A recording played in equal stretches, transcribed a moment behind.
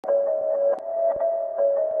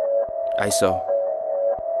ISO,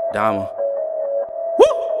 Dama.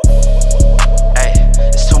 Hey,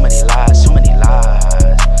 it's too many lies, too many lies.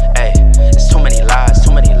 Hey, it's too many lies,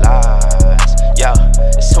 too many lies. Yo,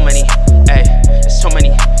 it's too many. Hey, it's too many.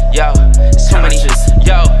 Yo, it's too many.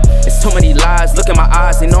 Yo, it's too many lies. Look in my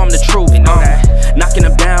eyes, they know I'm the truth. Knocking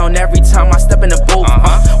them down every time I step in the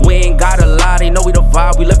booth. We ain't gotta lie, they know we the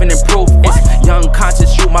vibe, we living in proof. It's young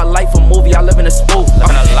conscious, shoot my life a movie, I live in a spoof.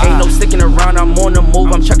 Ain't no sticking around, I'm on the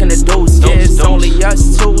move, I'm checking the dudes. Yeah, it's only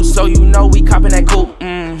us two, so you know we copping that coupe.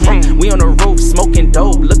 We on the roof, smoking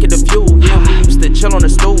dope, look at the view. Yeah, we used to chill on the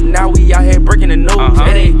stoop, now we out here breaking the news.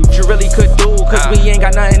 It ain't what you really could do, cause we ain't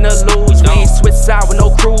got nothing to lose. We ain't switched side with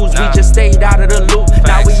no cruise, we just stayed out of the loop.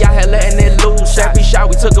 Now we out here letting it loose, every shot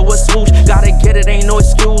we took it was swoosh. Gotta get it, ain't no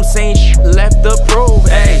excuse, ain't left to prove.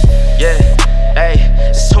 Hey, yeah, hey,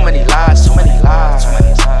 it's too many lies, too many lies.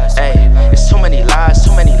 Hey, it's too many lies,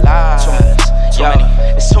 too many lies. Yo,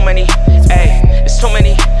 it's too many. Hey, it's too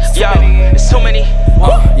many. Yo, it's too many.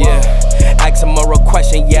 Yeah, ask them a real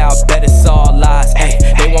question, yeah, I bet it's all lies. Hey,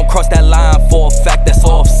 they won't cross that line for a fact, that's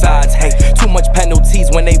offsides. Hey, too much penalties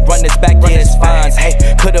when they run this back, yeah, it's fines. Hey,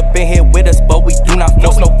 could've been here with us, but we do not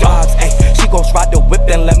force no vibes. Hey, she gon' ride the whip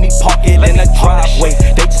and let me park it in the driveway.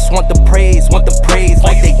 They just want the praise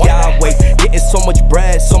like they Yahweh. Getting so much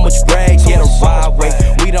bread, yeah, the ride way.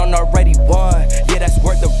 We done already won, yeah, that's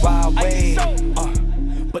worth the ride way.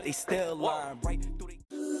 But they still lying right through the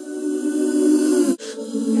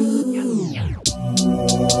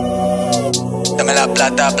Dame la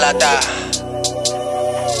plata, plata.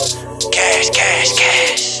 Cash, cash,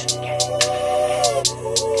 cash.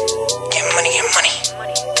 Get money, get money.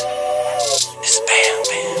 It's bam,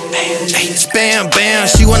 bam, bam. Hey, it's bam, bam.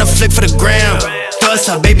 She wanna flick for the gram. Plus,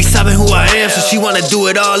 her baby sabe who I am, so she wanna do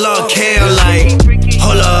it all on cam. Like,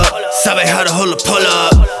 hold up, sabe how to hold a pull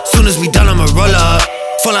up. Soon as we done, I'ma roll up.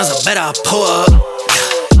 Four lines are better, I pull up.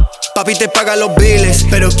 Papi te paga los biles,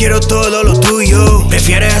 pero quiero todo lo tuyo.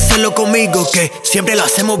 Prefieres hacerlo conmigo que siempre lo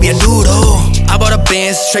hacemos bien duro. I bought a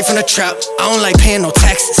Benz straight from the trap, I don't like paying no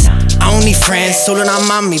taxes. I don't need friends, solo una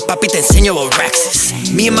mami, papi te enseño what racks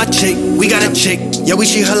is. Me and my chick, we got a chick, yeah we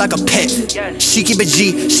treat her like a pet. She keep it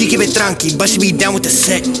G, she keep it tranqui, but she be down with the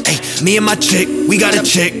set. Ay, me and my chick, we got a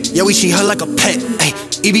chick, yeah we treat her like a pet. Ay,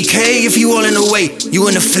 EBK if you all in the way, you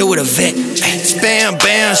in the field with a vet. Ay, bam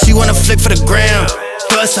bam, she wanna flick for the gram.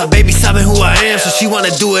 Plus, her baby sabe who I am, so she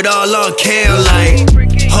wanna do it all on cam. Like,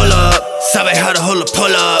 hold up, sabe how to hold a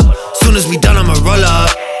pull up. Soon as we done, I'ma roll up.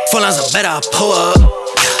 Four lines are better, I pull up.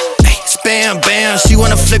 Ay, bam, bam, she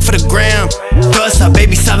wanna flick for the gram. Plus, her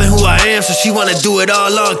baby sabe who I am, so she wanna do it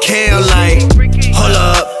all on cam. Like, hold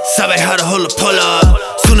up, sabe how to hold a pull up.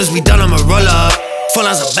 Soon as we done, I'ma roll up. Four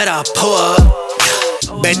lines are better, I pull up.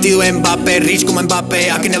 Vestido Mbappe, rich como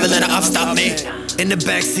Mbappe, I can never let her up stop me. In the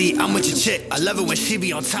backseat, I'm with your chick, I love it when she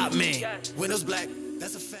be on top, man. Windows black,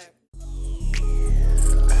 that's a fact.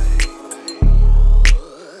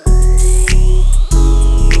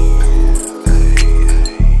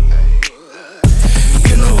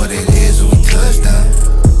 You know what it is when we touch down.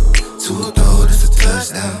 2-0, that's a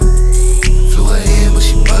touchdown. Flew ahead, but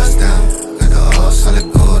she bust down. Got the all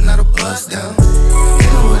solid gold, not a bust down. You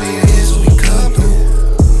know what it is when we come through.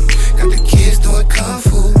 Got the kids doing kung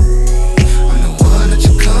fu. I'm the one that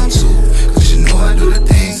you come to, cause you know I do the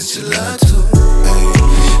things that you love to. Hey,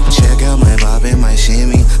 check out my bob and my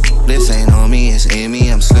shimmy. This ain't on me, it's in me.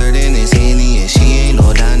 I'm slurring this Henny, and she ain't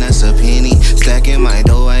no dime, that's a penny. Stacking my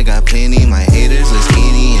dough, I got plenty. My haters look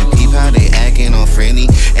skinny, and peep how they acting all friendly.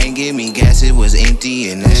 Ain't give me gas, it was empty,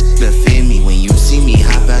 and that shit offend me. When you see me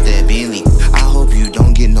hop out that Bentley, I hope you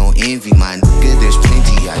don't get no envy. My nigga, there's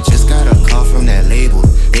plenty. I just got a call from that label.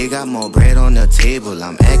 They got more bread on the table.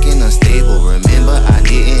 I'm acting unstable. Remember, I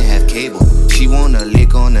didn't have cable. She wanna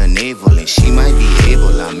lick on the navel, and she might be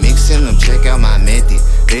able. I'm mixing them, check out my method.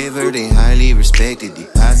 Favored and highly respected.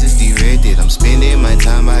 Deposits directed. I'm spending my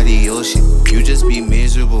time by the ocean. You just be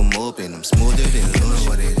miserable moping. I'm smoother than lotion.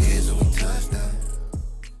 What it is when we touch down.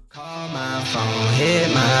 Call my phone,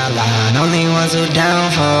 hit my line. Only ones who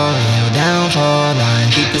down for real, down for line.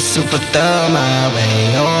 Keep it super thorough my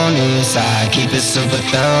way on this side. Keep it super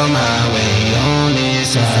thorough my way on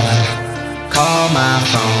this side. Call my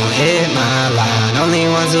phone, hit my line. Only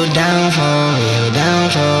ones who down for real, down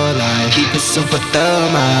for line. Keep it super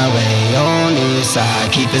thorough my way on this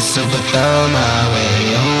side. Keep it super thorough my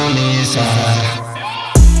way on this side.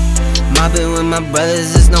 Mobbing with my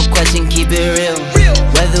brothers, there's no question, keep it real.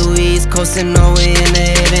 Whether we East coastin' or we in the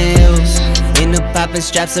hidden hills. In the poppin'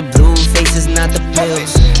 straps of blue faces, not the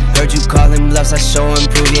pills. Heard you callin' bluffs, I show and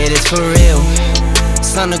prove, yeah, it's for real.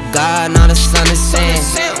 Son of God, not a son of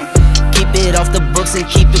Sam. Keep it off the books and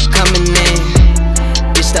keep it coming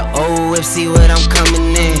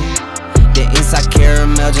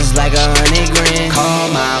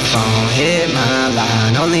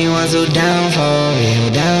ones who down for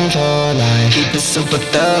real, down for life. Keep it super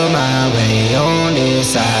thug my way on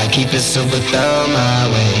this side. Keep it super thug my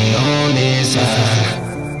way on this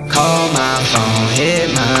side. Call my phone,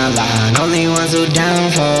 hit my line. Only ones who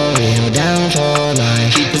down for real, down for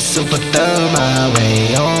life. Keep it super thug my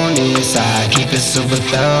way on this side. Keep it super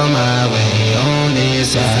thug my way on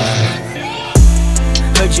this side.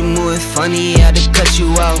 Heard you moving funny, had to cut you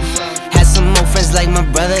off. Had some more friends like my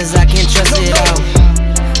brothers, I can't trust it all.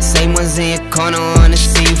 Same ones in your corner, wanna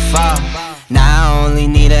see you fall. Now I only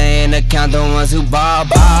need a hand to count the ones who ball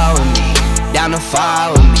with me. Down to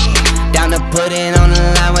fall with me. Down to put it on the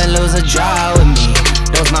line when lose or draw with me.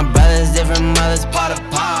 Those my brothers, different mothers, part of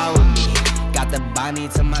par with me. Got the body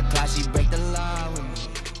to my class, she break the law with me.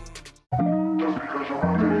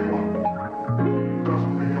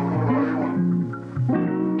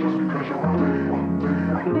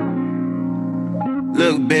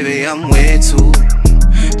 Look, baby, I'm way too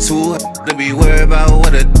to be worried about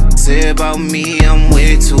what a say about me. I'm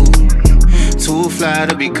way too fly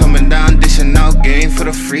to be coming down, dishing out game for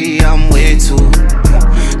the free. I'm way too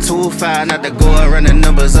fine not to go and run the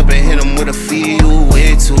numbers up and hit them with a fee. You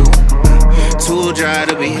way too dry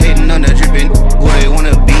to be hating on the dripping who they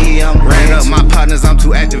wanna be. I'm ran up my partners, I'm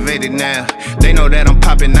too activated now. They know that I'm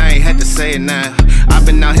popping, I ain't had to say it now. I've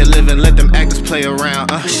been out here living, let them actors play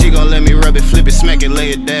around. She gon' let me rub it, flip it, smack it,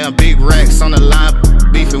 lay it down. Big racks on the line,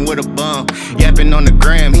 beefing with a bum. Yapping on the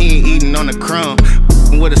gram, he ain't eating on the crumb.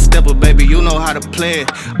 With a stepper, baby, you know how to play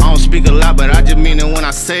it. I don't speak a lot, but I just mean it when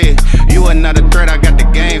I say it. You are not a threat, I got the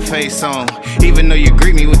game face on. Even though you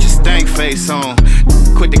greet me with your stank face on.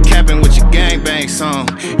 Quit the capping with your gangbang song.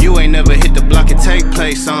 You ain't never hit the block and take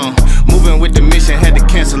place on. Moving with the mission, had to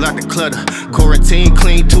cancel out the clutter. Quarantine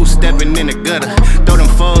clean, two-stepping in the gutter. Throw them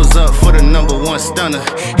foes up for the #1 stunner.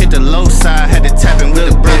 Hit the low side, had to tap in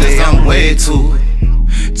with the brothers. I'm way too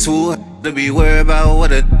to be worried about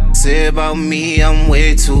what a say about me. I'm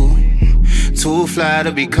way too fly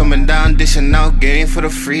to be coming down, dishing out game for the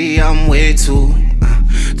free. I'm way too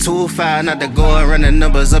fine not to go and run the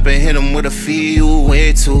numbers up and hit them with a fee. You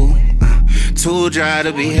way too dry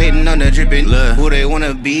to be hating on the dripping who they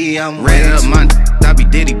wanna be. I'm ran up my I be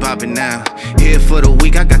Diddy popping now. Here for the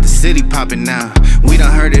week, I got the city popping now. We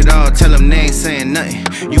done heard it all, tell them they ain't saying nothing.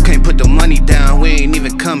 You can't put the money down, we ain't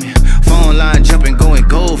even coming. Phone line jumping, going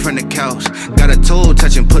gold from the couch. Got a toe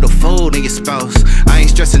touching, put a fold in your spouse. I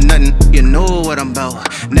ain't stressing nothing, you know what I'm about.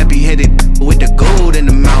 Nappy headed with the gold in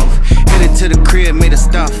the mouth. Headed to the crib, made a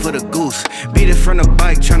stop for the goose. Beat it from the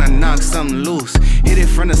bike, tryna knock something loose. Hit it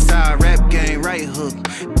from the side, rap game, right hook.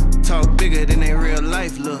 Talk bigger than they real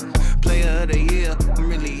life look. Player of the year, I'm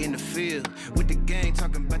really in the field.